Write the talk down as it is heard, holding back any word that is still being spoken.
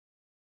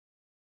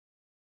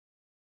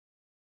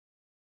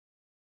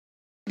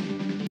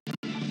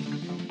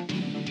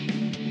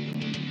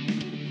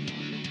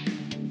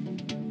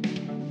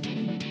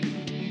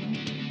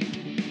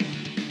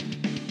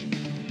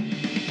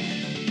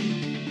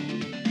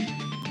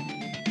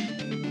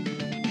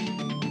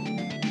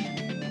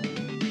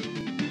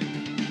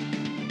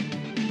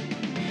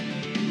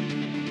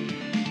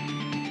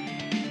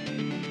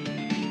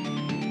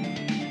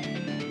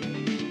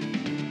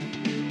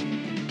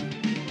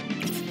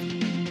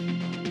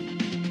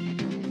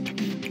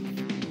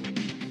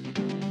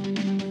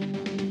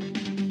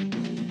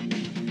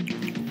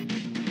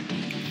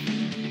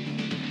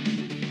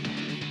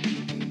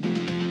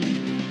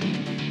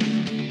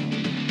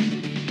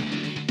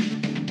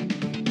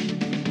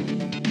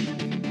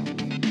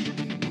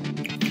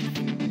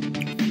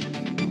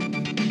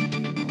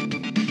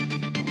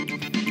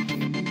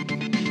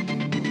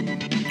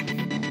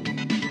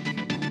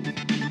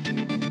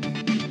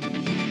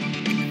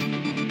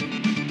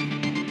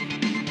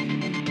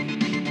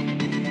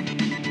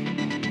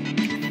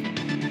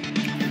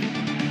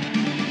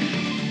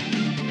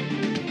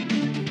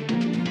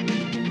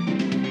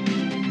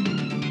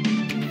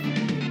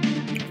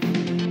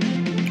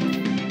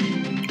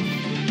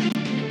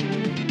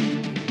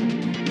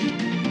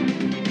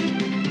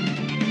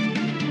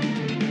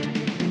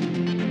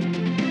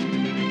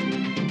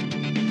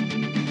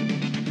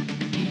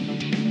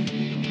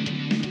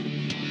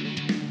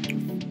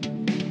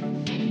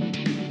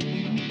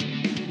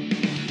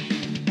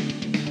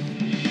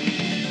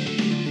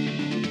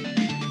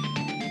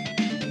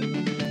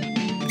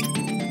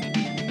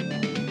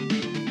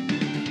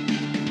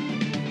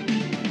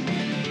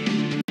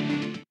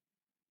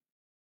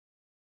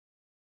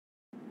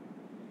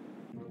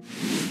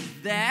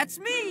That's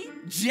me,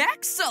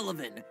 Jack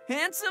Sullivan,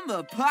 handsome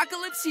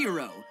apocalypse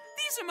hero.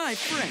 These are my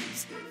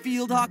friends,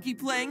 field hockey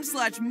playing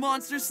 /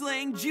 monster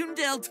slaying June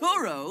Del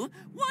Toro,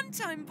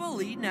 one-time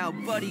bully, now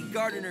buddy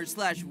gardener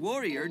 /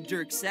 warrior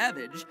Dirk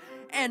Savage,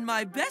 and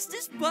my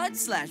bestest bud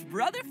 /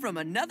 brother from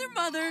another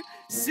mother,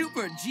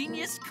 super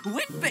genius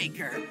Quint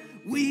Baker.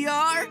 We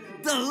are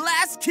the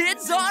last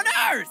kids on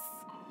Earth!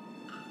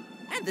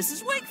 And this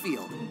is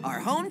Wakefield, our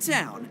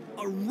hometown.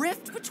 A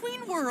rift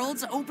between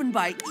worlds opened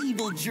by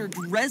evil jerk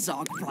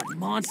Rezok brought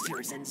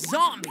monsters and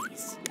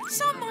zombies.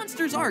 Some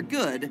monsters are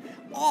good,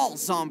 all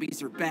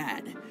zombies are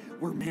bad.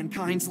 We're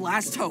mankind's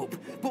last hope,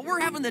 but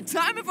we're having the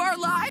time of our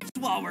lives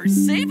while we're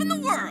saving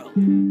the world.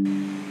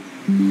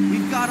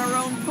 We've got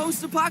our own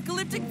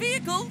post-apocalyptic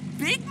vehicle,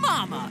 Big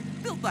Mama,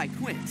 built by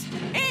Quint.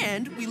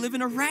 And we live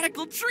in a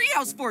radical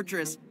treehouse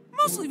fortress.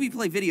 Mostly we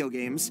play video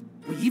games.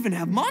 We even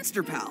have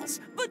monster pals.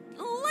 But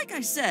like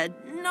I said,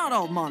 not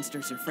all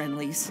monsters are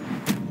friendlies.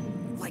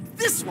 Like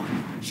this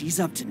one. She's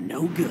up to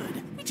no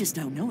good. We just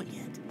don't know it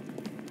yet.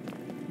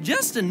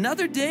 Just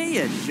another day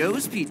at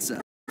Joe's Pizza.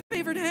 My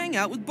favorite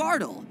hangout with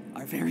Bartle,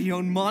 our very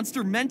own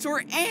monster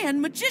mentor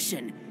and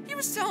magician. He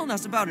was telling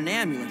us about an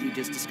amulet he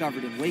just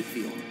discovered in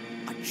Wakefield.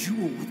 A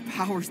jewel with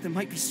powers that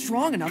might be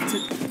strong enough to...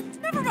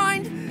 Never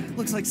mind.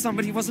 Looks like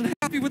somebody wasn't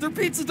happy with her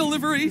pizza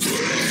delivery.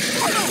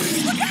 Oh no!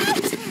 Look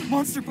out!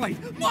 Monster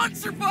bite!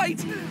 Monster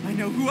bite! I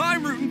know who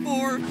I'm rooting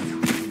for.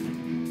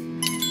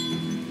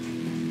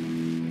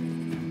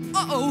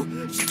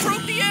 Uh-oh! She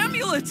broke the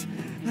amulet!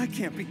 That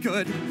can't be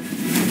good. Oh,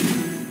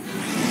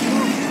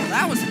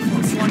 that was a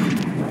close one.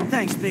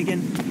 Thanks,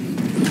 Biggin.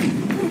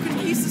 Broken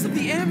pieces of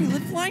the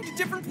amulet flying to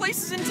different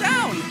places in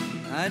town.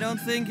 I don't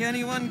think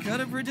anyone could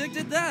have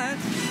predicted that.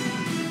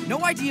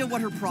 No idea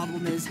what her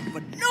problem is,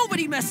 but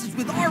nobody messes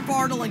with our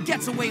Bartle and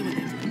gets away with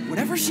it.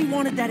 Whatever she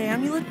wanted that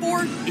amulet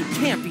for, it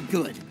can't be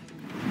good.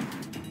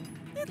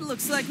 It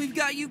looks like we've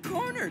got you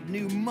cornered,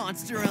 new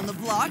monster on the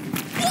block.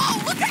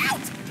 Whoa, look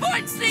out!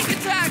 Vine sneak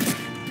attack!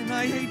 And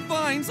I hate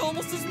vines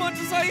almost as much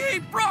as I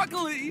hate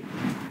broccoli.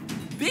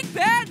 Big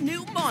bad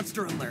new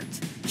monster alert.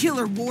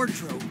 Killer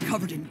wardrobe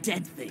covered in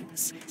dead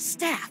things.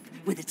 Staff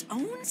with its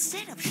own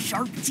set of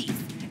sharp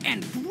teeth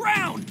and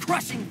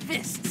ground-crushing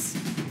fists.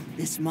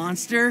 This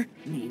monster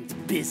means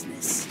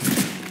business.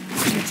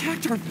 She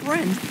attacked our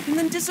friend and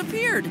then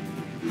disappeared.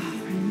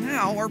 And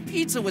now our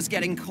pizza was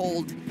getting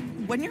cold.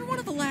 When you're one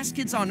of the last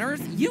kids on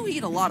Earth, you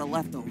eat a lot of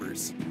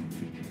leftovers.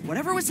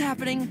 Whatever was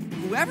happening,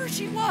 whoever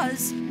she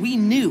was, we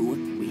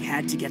knew we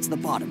had to get to the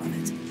bottom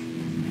of it.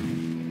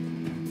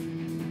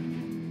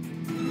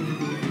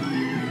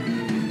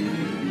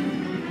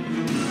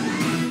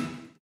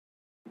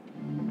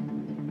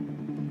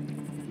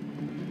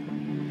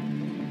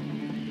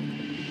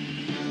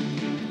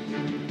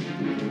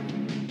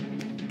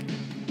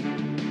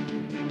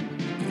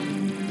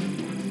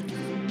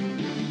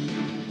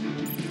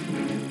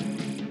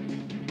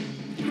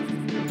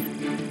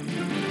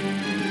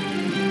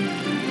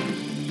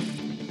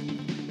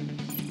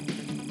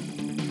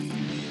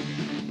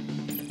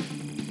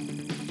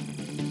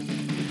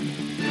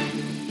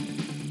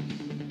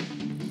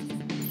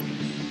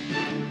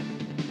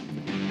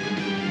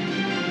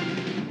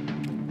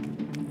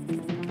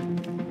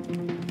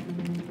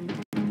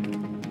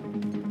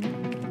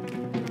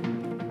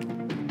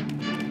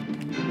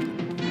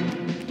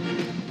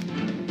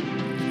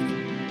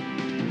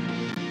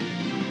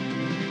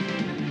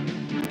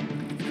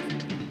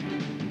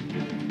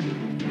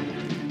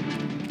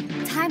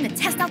 Time to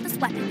test out this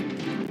weapon.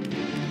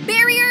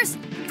 Barriers,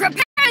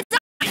 prepare to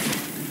die!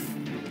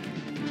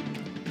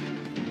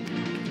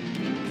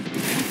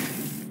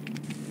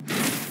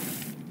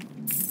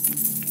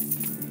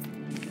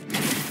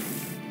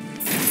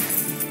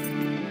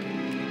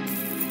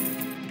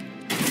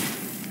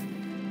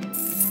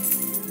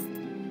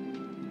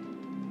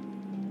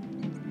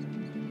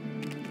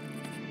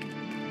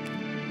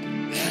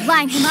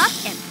 Line him up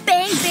and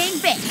bang, bang,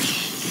 bang!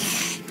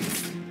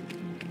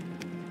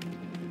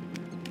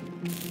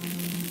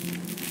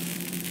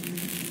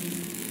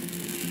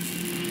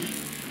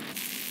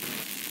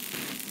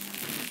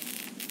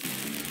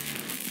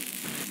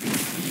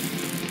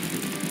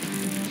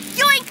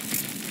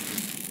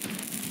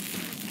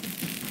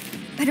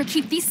 Better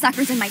keep these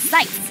suckers in my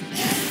sights.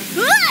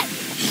 Ugh!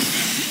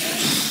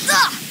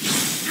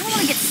 I don't want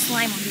to get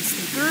slime on these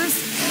stickers.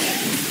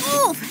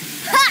 Oof!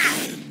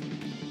 Ha!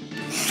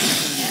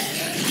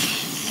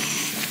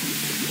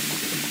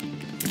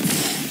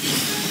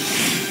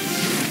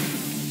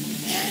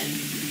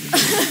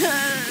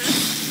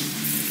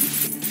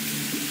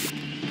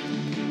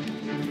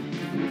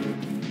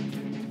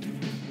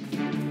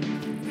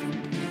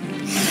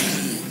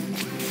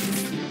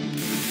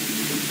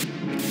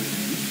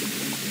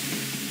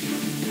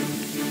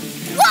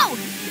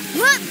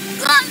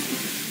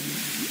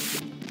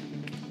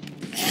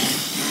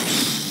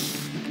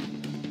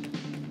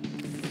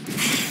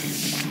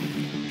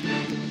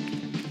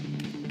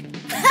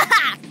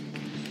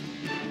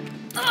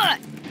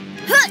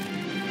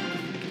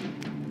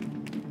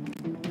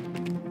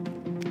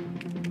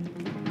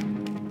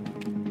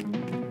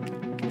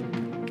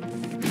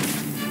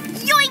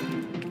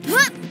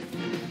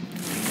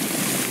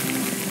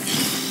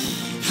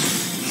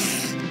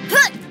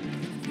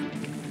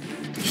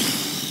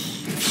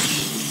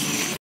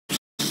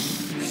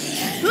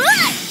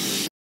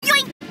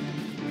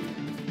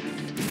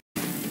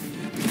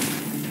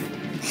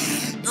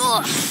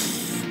 Ugh.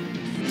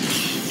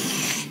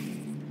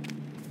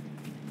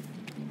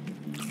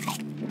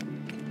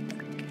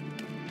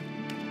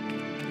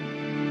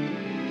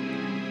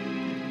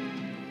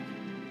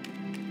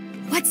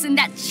 What's in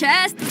that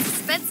chest? The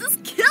suspense is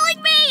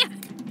killing me!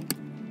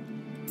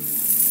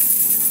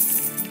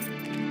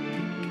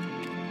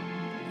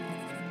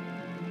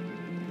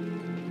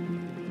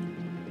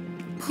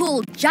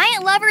 Pull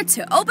giant lever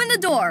to open the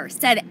door,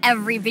 said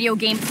every video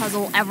game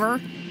puzzle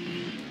ever.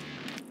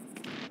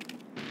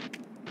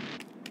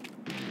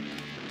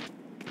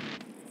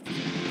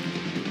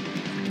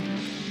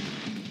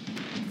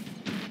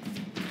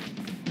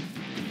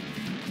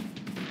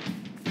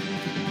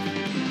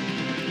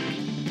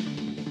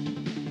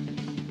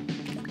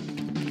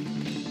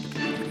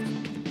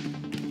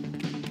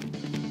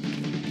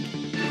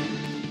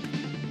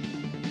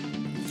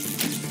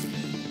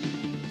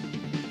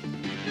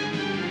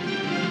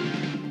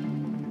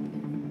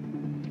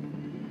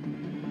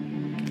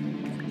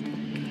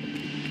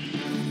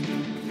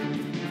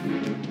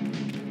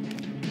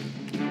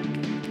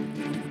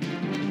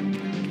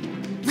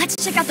 Let's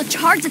check out the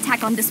charge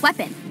attack on this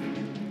weapon.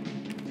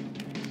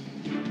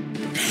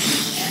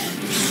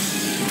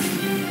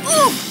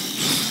 Ooh!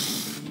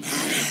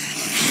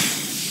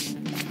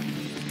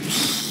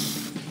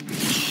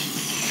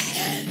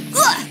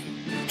 Ugh!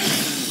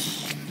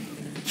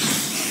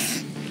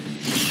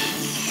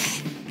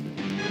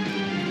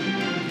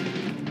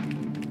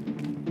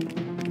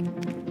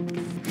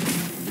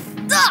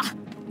 Ugh!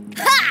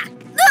 Ha!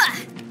 Ugh!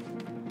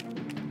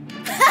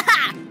 Ha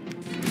ha!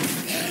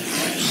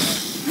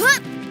 Huh!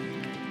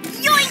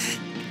 Yoink!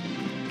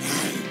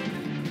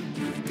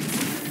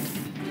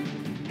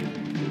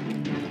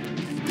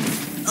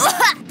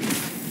 Ugh!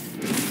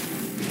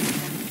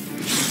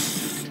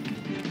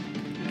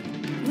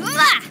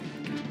 Ugh!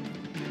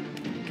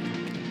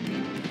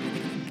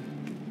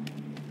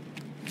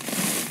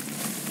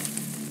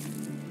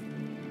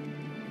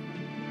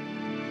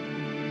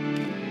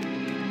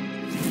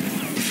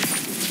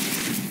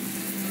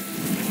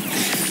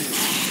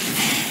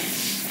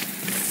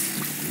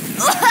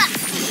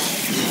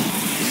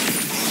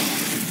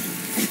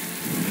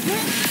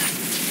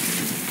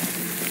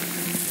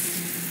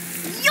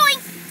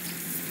 Yoink!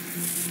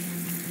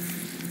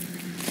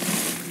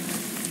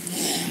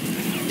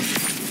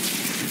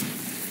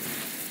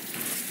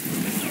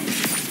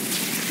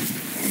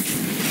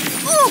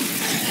 Ooh!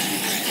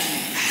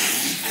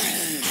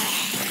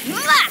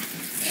 Ah!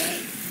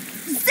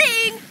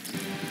 Zing!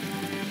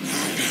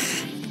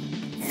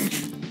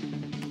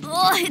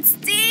 Oh, it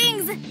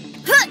stings!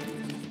 Huh!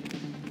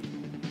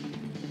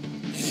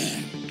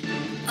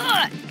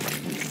 Ugh!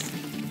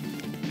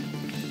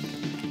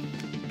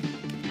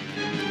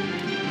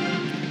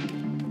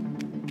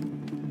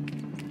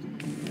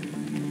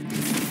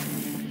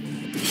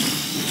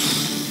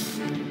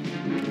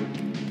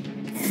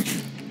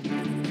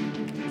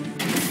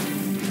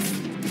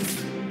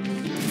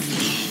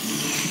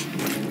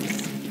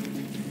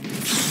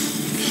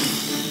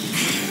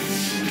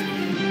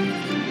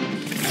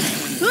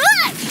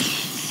 Ah!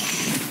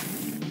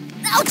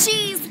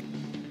 Ouchies!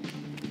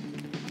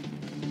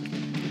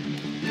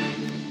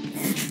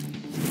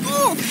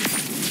 Ooh!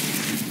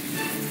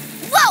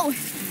 Whoa!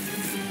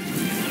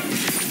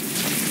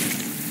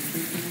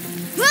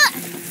 Ah!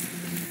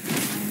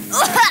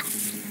 Ah!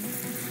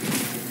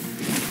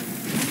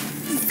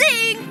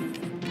 Zing!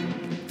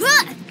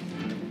 Ah!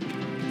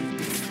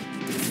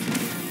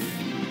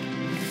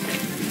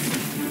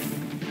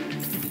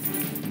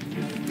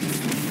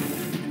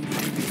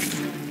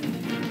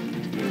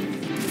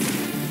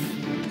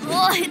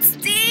 Oh, it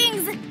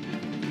stings!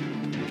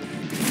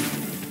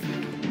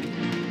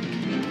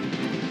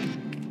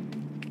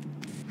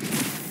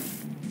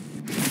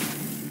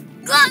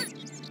 Ah!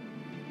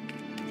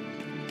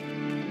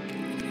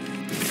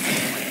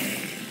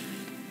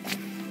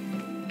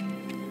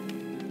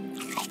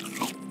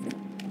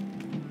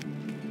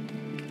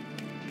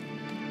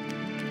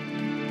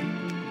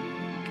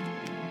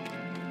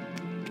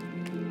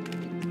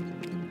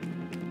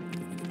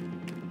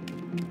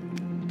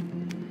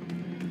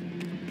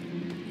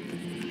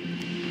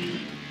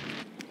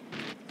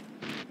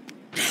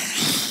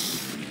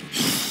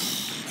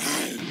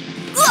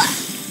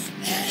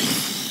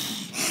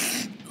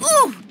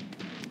 Ooh!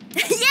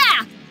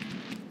 Yeah!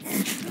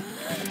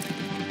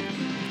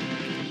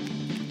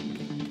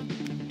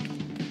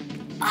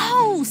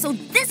 Oh, so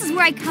this is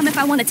where I come if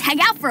I want to tag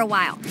out for a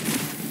while.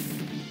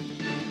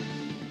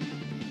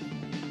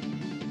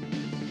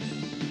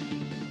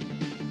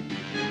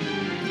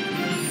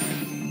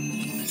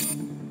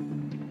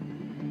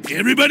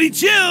 Everybody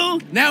chill!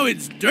 Now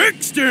it's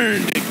Dirk's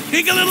turn to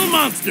kick a little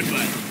monster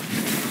butt.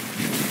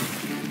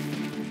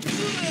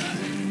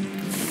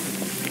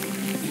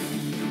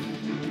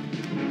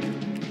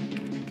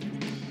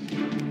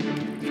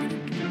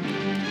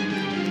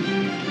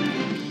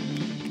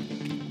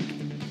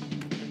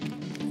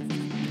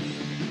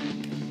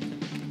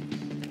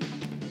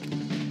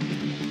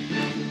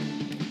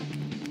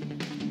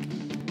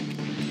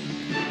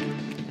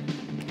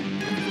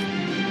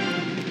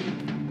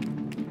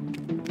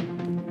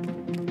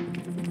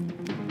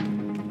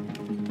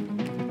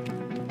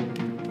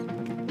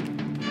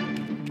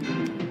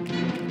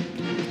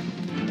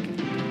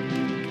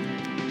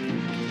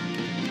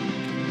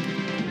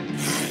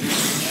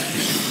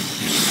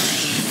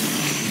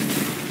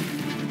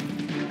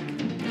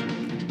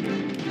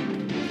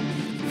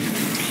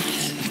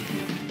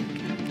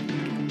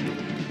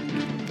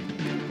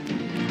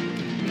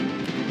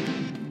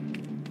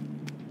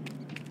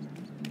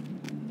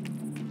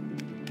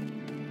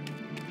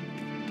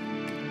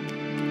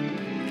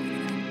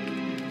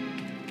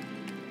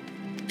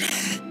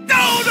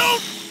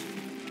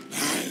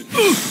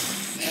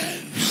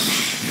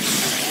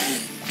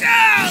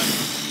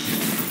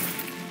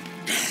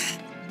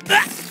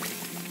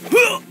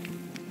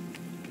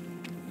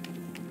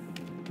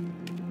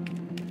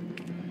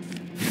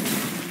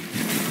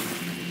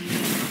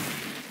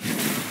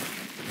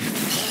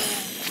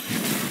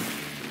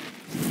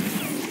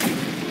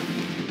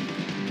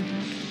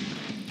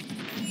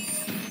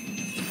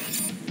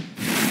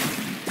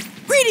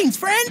 Greetings,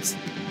 friends!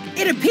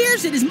 It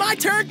appears it is my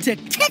turn to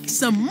kick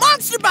some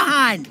monster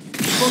behind,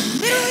 both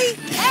literally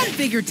and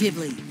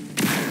figuratively.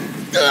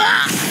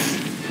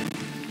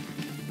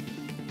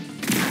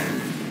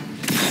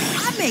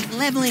 I make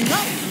leveling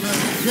up look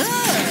good.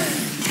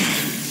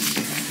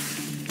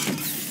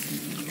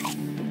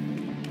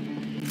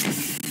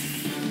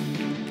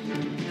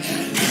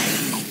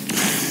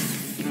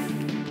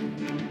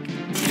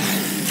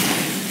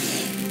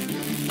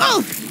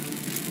 Oh!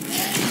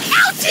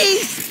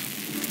 Ouchies!